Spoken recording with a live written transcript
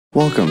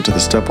Welcome to the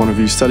Step 1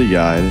 Review Study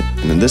Guide,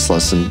 and in this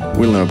lesson,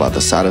 we learn about the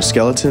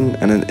cytoskeleton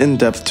and an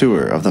in-depth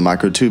tour of the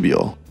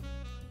microtubule.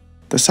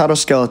 The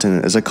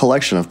cytoskeleton is a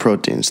collection of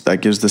proteins that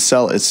gives the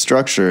cell its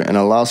structure and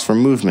allows for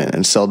movement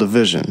and cell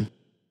division.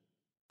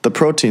 The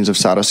proteins of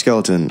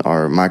cytoskeleton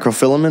are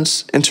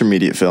microfilaments,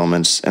 intermediate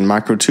filaments, and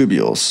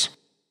microtubules.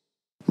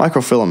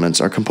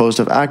 Microfilaments are composed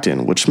of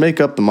actin, which make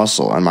up the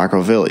muscle and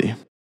microvilli.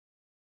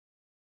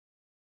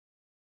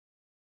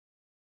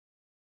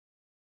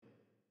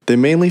 They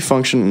mainly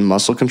function in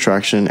muscle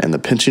contraction and the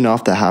pinching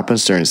off that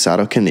happens during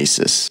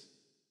cytokinesis.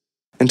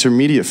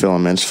 Intermediate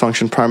filaments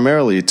function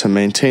primarily to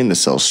maintain the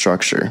cell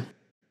structure.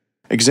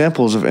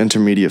 Examples of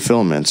intermediate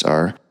filaments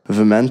are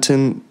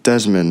vimentin,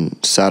 desmin,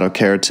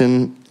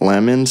 cytokeratin,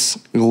 lamins,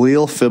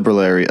 glial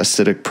fibrillary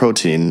acidic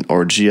protein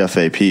or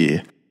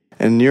GFAP,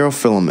 and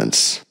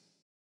neurofilaments.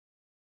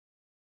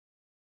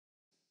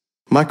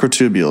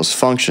 Microtubules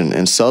function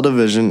in cell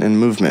division and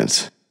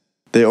movement.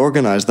 They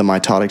organize the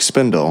mitotic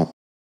spindle,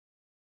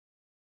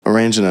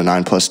 arrange in a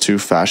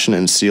 9+2 fashion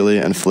in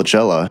cilia and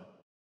flagella,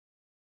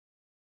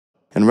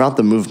 and route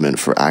the movement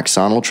for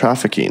axonal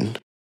trafficking.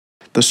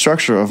 The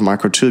structure of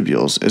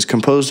microtubules is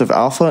composed of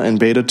alpha and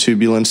beta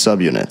tubulin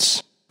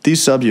subunits.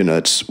 These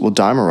subunits will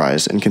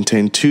dimerize and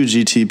contain two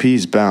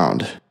GTPs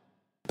bound.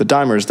 The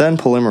dimers then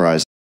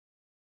polymerize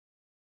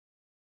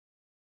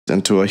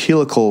into a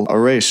helical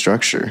array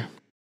structure.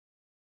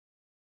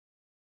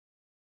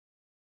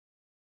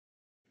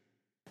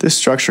 This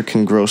structure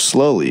can grow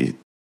slowly,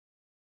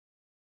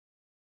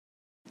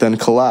 then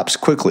collapse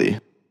quickly.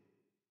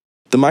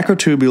 The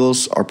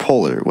microtubules are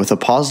polar with a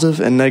positive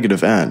and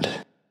negative end.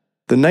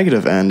 The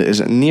negative end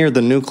is near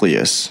the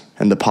nucleus,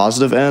 and the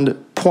positive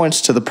end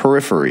points to the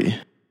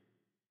periphery.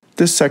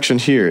 This section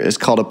here is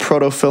called a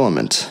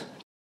protofilament.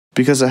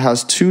 Because it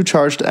has two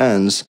charged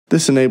ends,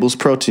 this enables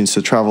proteins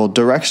to travel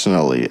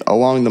directionally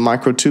along the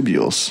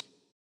microtubules.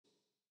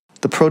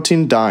 The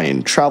protein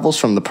dynein travels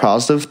from the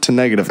positive to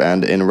negative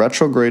end in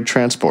retrograde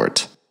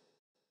transport.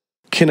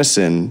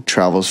 Kinesin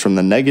travels from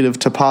the negative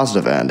to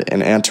positive end in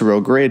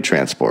anterograde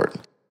transport.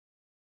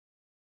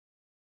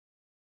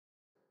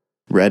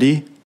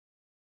 Ready?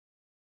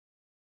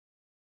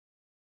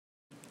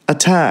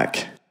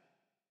 Attack!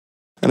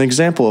 An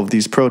example of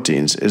these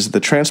proteins is the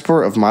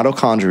transport of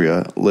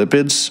mitochondria,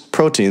 lipids,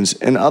 proteins,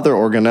 and other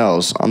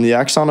organelles on the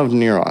axon of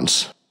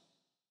neurons.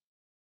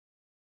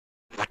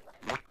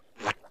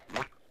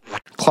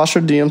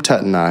 Clostridium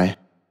tetani,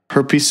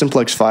 herpes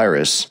simplex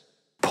virus,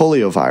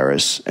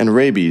 poliovirus, and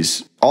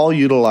rabies all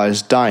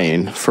utilize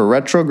dynein for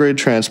retrograde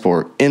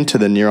transport into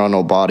the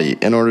neuronal body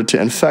in order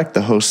to infect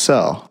the host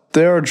cell.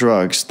 There are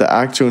drugs that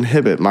act to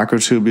inhibit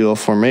microtubule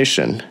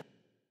formation.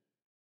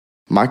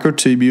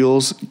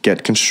 Microtubules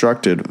get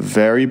constructed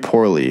very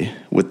poorly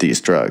with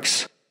these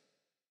drugs.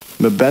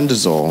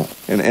 Mebendazole,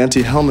 an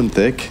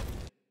antihelminthic,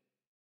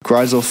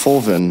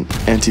 grizofulvin,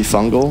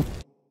 antifungal,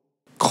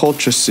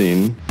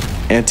 colchicine,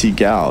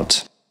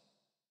 anti-gout,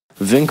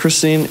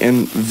 vincrestine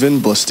and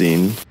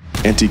vinblastine,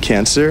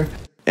 anti-cancer,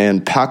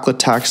 and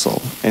paclitaxel,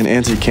 an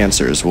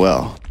anti-cancer as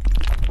well.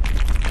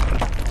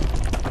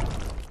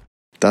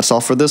 That's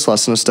all for this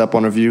lesson of Step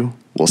 1 Review.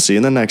 We'll see you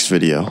in the next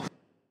video.